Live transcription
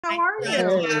How Hi, are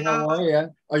you? Hey, how are you?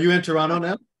 Are you in Toronto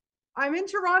now? I'm in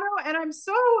Toronto and I'm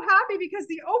so happy because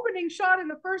the opening shot in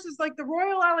the first is like the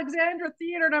Royal Alexandra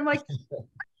Theatre. And I'm like,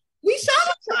 we shot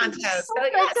a so contest. So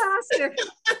fantastic.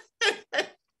 yes.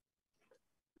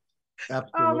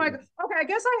 Oh my Absolutely. God. Okay, I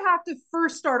guess I have to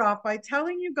first start off by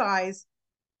telling you guys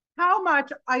how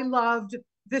much I loved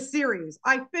this series.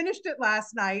 I finished it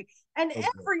last night, and Okay.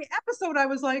 every episode I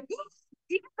was like,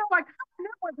 even though I kind of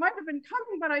knew it might have been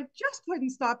coming, but I just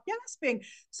couldn't stop gasping.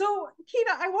 So,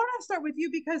 Kita, I want to start with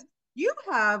you because you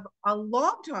have a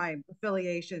long time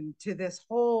affiliation to this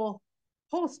whole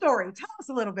story. Tell us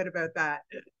a little bit about that.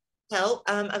 Well,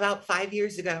 about 5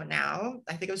 years ago now,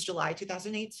 I think it was July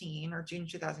 2018 or June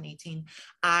 2018,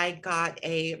 I got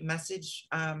a message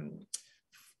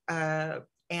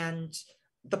and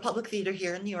the public theater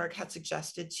here in New York had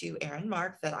suggested to Aaron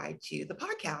Mark that I do the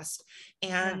podcast.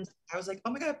 Yeah, And I was like,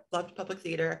 oh my God, loved public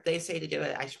theater. If they say to do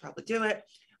it, I should probably do it.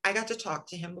 I got to talk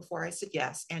to him before I said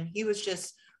yes. And he was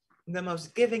just the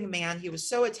most giving man. He was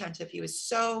so attentive. He was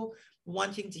so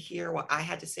wanting to hear what I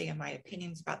had to say and my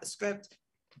opinions about the script.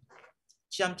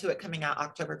 Jumped to it coming out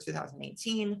October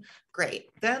 2018. Great.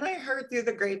 Then I heard through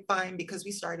the grapevine because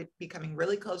we started becoming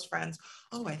really close friends.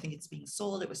 Oh, I think it's being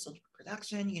sold. It was sold to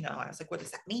production. I was like, what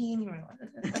does that mean?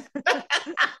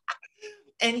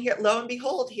 And here, lo and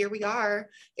behold, here we are.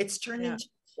 It's turned yeah, into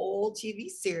a whole TV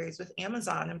series with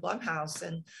Amazon and Blumhouse.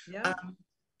 And yeah, um,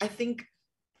 I think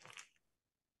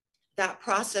that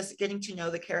process, getting to know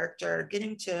the character,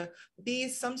 getting to be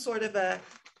some sort of a,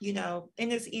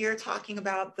 in his ear, talking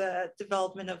about the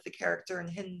development of the character and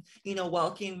him,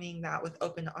 welcoming that with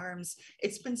open arms.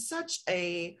 It's been such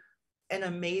an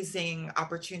amazing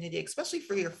opportunity, especially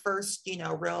for your first,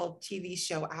 real TV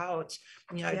show out.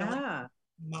 I've only yeah.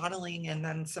 modeling and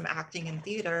then some acting and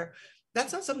theater.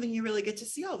 That's not something you really get to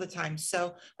see all the time.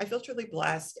 So I feel truly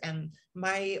blessed. And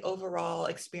my overall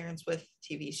experience with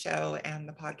TV show and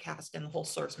the podcast and the whole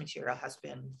source material has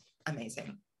been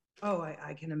amazing. Oh,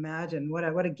 I can imagine what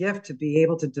a gift to be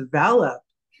able to develop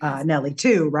Yes. Nelly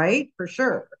too, right? For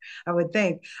sure, I would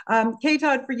think. K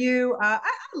Todd, for you, I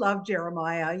love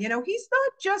Jeremiah. He's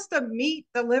not just a meat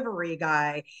delivery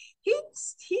guy.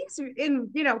 He's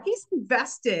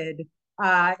invested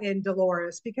in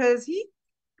Dolores because he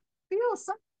feels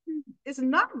something is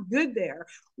not good there.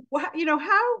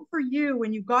 How for you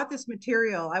when you got this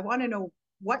material? I want to know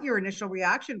what your initial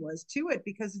reaction was to it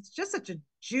because it's just such a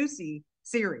juicy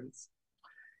series.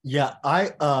 Yeah,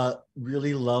 I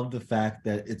really love the fact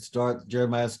that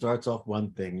Jeremiah starts off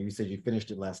one thing. You said you finished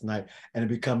it last night, and it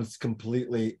becomes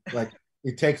completely like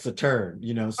it takes a turn.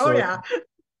 Oh So yeah,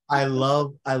 I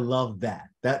love that.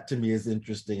 That to me is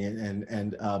interesting,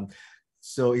 and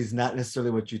so he's not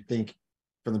necessarily what you think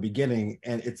from the beginning,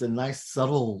 and it's a nice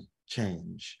subtle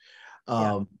change.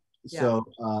 yeah, Um, yeah,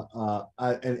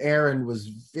 and Aaron was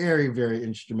very, very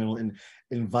instrumental in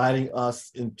inviting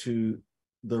us into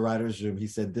the writer's room. He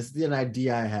said, "This is an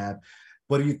idea I have.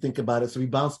 What do you think about it?" So we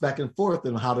bounced back and forth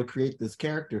on how to create this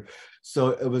character.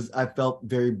 So I felt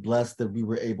very blessed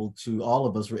that all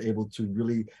of us were able to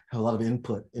really have a lot of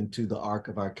input into the arc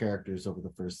of our characters over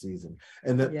the first season,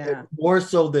 and that yeah, more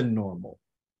so than normal.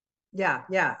 yeah.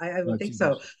 I would think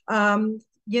so.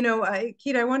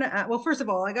 Keita, I want to. Well, first of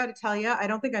all, I got to tell you, I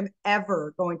don't think I'm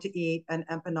ever going to eat an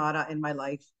empanada in my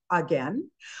life again.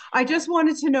 I just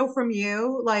wanted to know from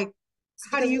you, like, It's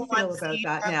how do because of you the one feel about scene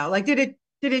that from, now? Like, did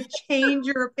it change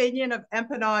your opinion of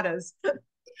empanadas?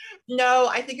 no,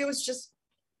 I think it was just,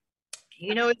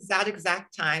 it's that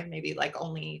exact time, maybe like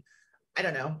only, I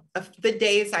don't know, the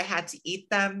days I had to eat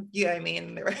them. You know what I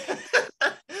mean?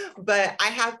 But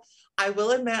I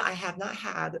will admit, I have not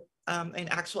had an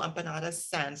actual empanada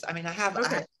since. I mean, I have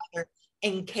Okay, other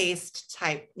encased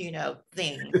type,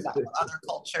 things of other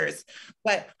cultures,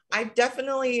 but I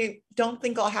definitely don't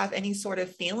think I'll have any sort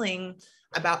of feeling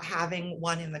about having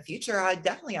one in the future. I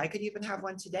could even have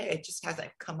one today. It just hasn't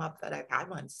come up that I've had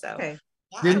one. So okay,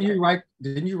 yeah, Didn't you write?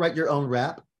 Didn't you write your own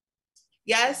rap?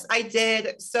 yes, I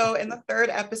did. So in the third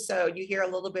episode, you hear a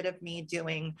little bit of me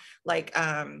doing like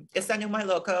Esta no my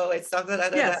loco, it's da, da, da,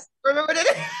 da, da. yes, Remember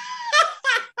that?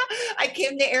 I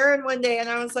came to Aaron one day and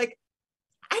I was like,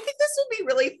 I think this would be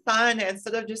really fun.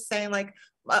 Instead of just saying like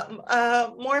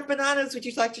more bananas, would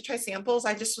you like to try samples?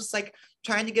 I just was like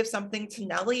trying to give something to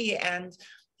Nelly, and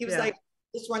he was yeah, like,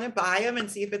 just want to buy them and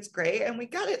see if it's great, and we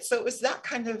got it. So it was that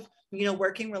kind of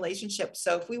working relationship.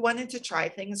 So if we wanted to try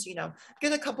things,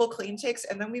 get a couple clean takes,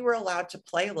 and then we were allowed to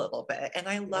play a little bit, and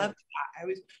I yeah, loved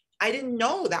that. I didn't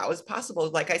know that was possible.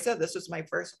 Like I said, this was my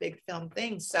first big film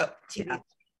thing, so TV. yeah,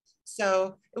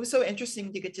 So it was so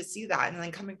interesting to get to see that. And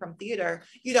then coming from theater,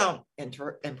 you don't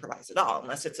improvise at all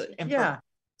unless it's an improv yeah.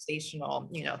 sensational,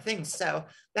 things. So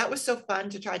that was so fun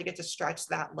to try to get to stretch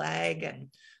that leg.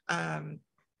 And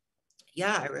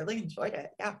yeah, I really enjoyed it.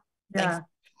 Yeah. Thanks Yeah.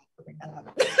 for bringing that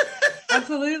up.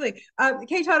 Absolutely.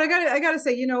 Kate Todd, I gotta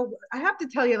say, I have to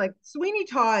tell you, like, Sweeney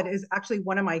Todd is actually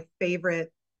one of my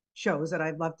favorite shows that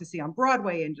I'd love to see on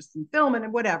Broadway and just in film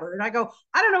and whatever. And I go,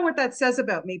 I don't know what that says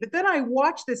about me. But then I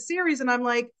watch this series and I'm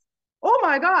like, oh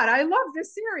my God, I love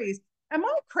this series. Am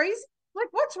I crazy? Like,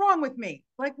 what's wrong with me?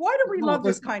 Like, why do we No, love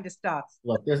this kind of stuff?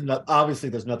 look, obviously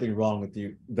there's nothing wrong with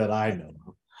you that I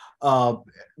know.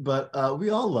 But we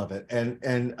all love it.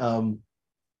 And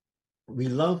we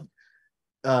love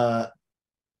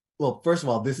well, first of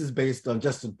all, this is based on,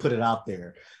 just to put it out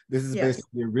there, this is based Yes.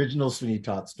 on the original Sweeney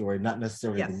Todd story, not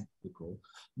necessarily Yes. the musical.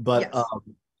 But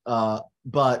Yes.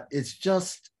 but it's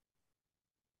just,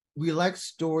 we like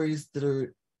stories that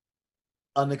are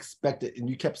unexpected. And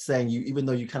you kept saying, even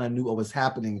though you kind of knew what was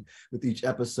happening with each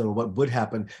episode, what would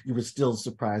happen, you were still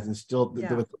surprised and still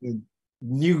there was something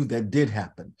new that did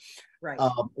happen. Right.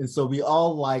 And so we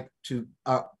all like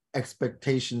our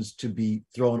expectations to be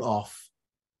thrown off.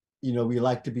 We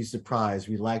like to be surprised.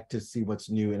 We like to see what's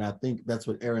new. And I think that's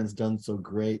what Aaron's done so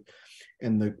great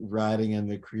in the writing and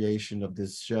the creation of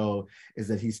this show, is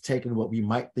that he's taken what we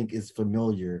might think is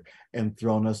familiar and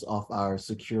thrown us off our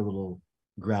secure little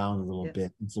ground a little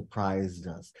bit and surprised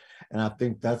us. And I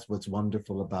think that's what's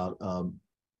wonderful about,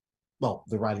 well,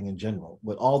 the writing in general,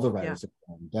 with all the writers,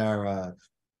 Dara,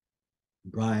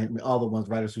 Brian, all the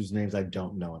writers whose names I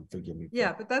don't know, and forgive me.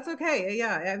 Yeah, but that's okay.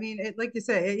 Yeah, I mean, like you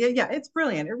say, yeah, it's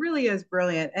brilliant. It really is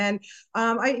brilliant. And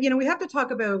we have to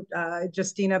talk about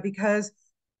Justina, because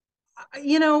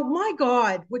my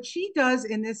God, what she does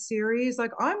in this series,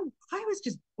 like, I was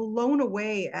just blown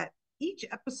away at each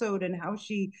episode and how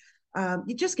she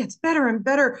it just gets better and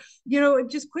better.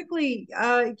 Just quickly,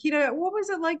 Kita, what was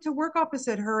it like to work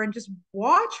opposite her and just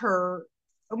watch her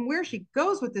and where she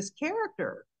goes with this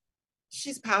character?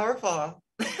 She's powerful.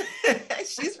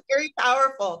 She's very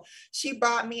powerful. She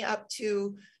brought me up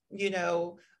to,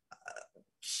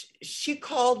 she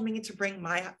called me to bring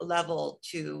my level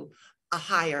to a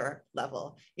higher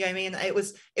level. You know what I mean? It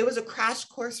was a crash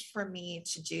course for me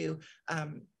to do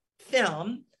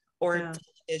film or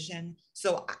television.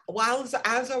 So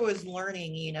as I was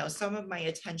learning, some of my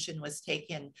attention was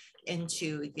taken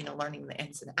into, learning the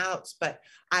ins and outs, but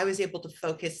I was able to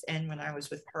focus in when I was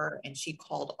with her, and she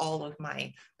called all of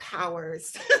my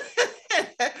powers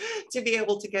to be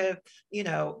able to give,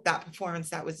 that performance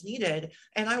that was needed.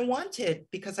 And I wanted,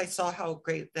 because I saw how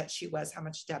great that she was, how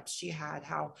much depth she had,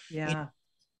 how,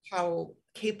 how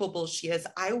capable she is.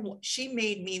 She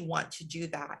made me want to do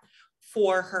that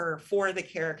for her, for the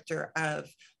character of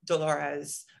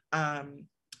Dolores.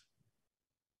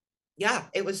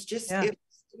 It was just, it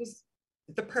was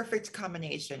the perfect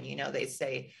combination. They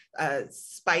say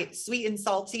sweet and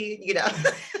salty,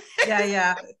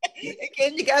 it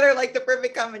came together like the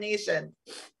perfect combination.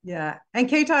 Yeah. And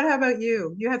Kate Todd, how about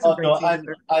you? You had some great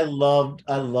seasons. I loved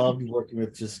working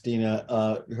with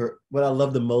Justina. What I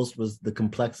loved the most was the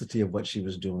complexity of what she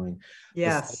was doing.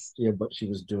 Yes. Of what she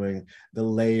was doing, the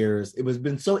layers. It was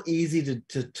been so easy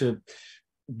to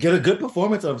get a good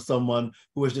performance of someone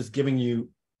who was just giving you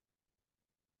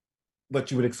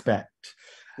what you would expect.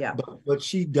 Yeah. But what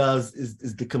she does is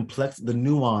the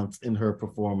nuance in her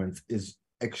performance is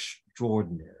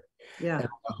extraordinary. Yeah. And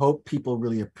I hope people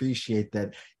really appreciate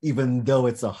that, even though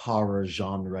it's a horror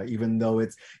genre, even though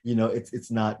it's,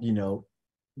 it's not,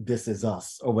 This Is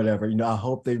Us or whatever, I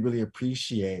hope they really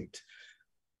appreciate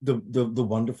the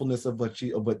wonderfulness of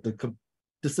the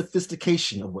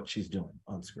sophistication of what she's doing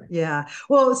on screen. Yeah.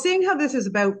 Well, seeing how this is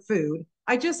about food,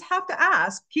 I just have to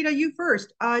ask, Kita, you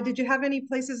first. Did you have any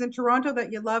places in Toronto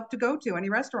that you love to go to?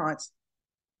 Any restaurants?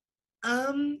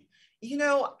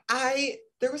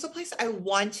 There was a place I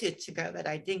wanted to go that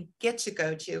I didn't get to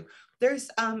go to.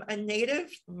 There's a native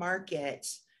market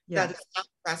that is a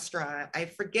restaurant. I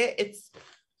forget,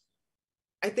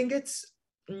 I think it's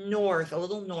north, a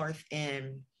little north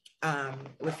in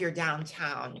if you're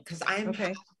downtown, because I'm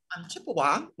on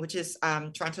Chippewa, which is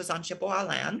Toronto's on Chippewa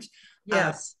land.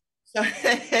 Yes. So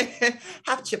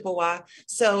half Chippewa.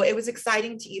 So it was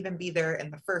exciting to even be there in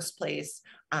the first place,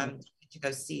 to go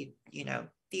see,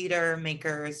 theater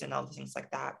makers and all the things like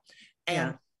that.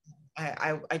 And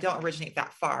I don't originate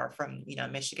that far from,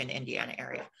 Michigan, Indiana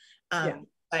area.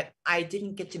 But I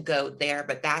didn't get to go there,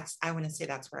 but I want to say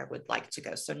that's where I would like to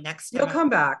go. So next time you'll come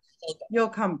back. You'll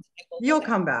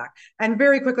come back. And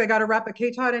very quickly, I got to wrap up.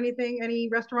 Kate Todd, any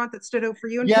restaurant that stood out for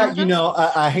you in Toronto?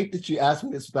 I hate that you asked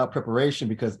me this about preparation,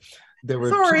 because there were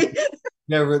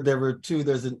there were two.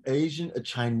 There's an Asian, a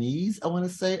Chinese, I want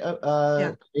to say,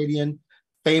 Canadian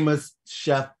famous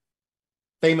chef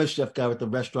guy with the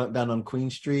restaurant down on Queen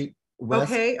Street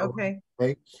West. Okay.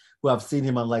 Right? Well, I've seen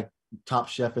him on like Top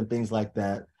Chef and things like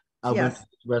that. I went to Yes.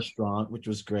 this restaurant, which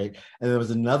was great. And there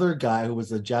was another guy who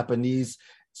was a Japanese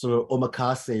sort of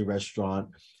omakase restaurant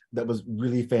that was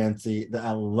really fancy that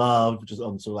I loved, which is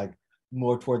sort of like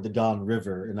more toward the Don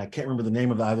River. And I can't remember the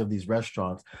name of either of these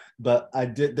restaurants, but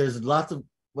there's lots of,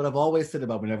 what I've always said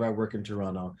about whenever I work in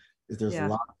Toronto is there's Yeah.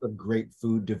 lots of great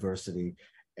food diversity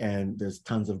and there's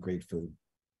tons of great food.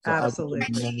 So I would Absolutely.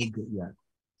 recommend, yeah.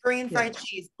 Korean Yeah. fried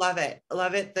cheese, love it.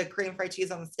 Love it. The Korean fried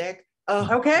cheese on the stick. Oh,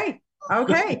 Okay.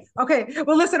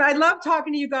 Well, listen, I love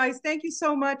talking to you guys. Thank you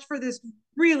so much for this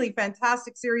really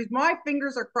fantastic series. My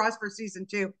fingers are crossed for season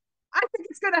 2. I think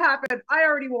it's going to happen. I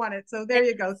already want it. So there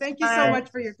you go. Thank you so much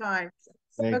for your time.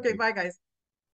 Thank Okay, you. bye, guys.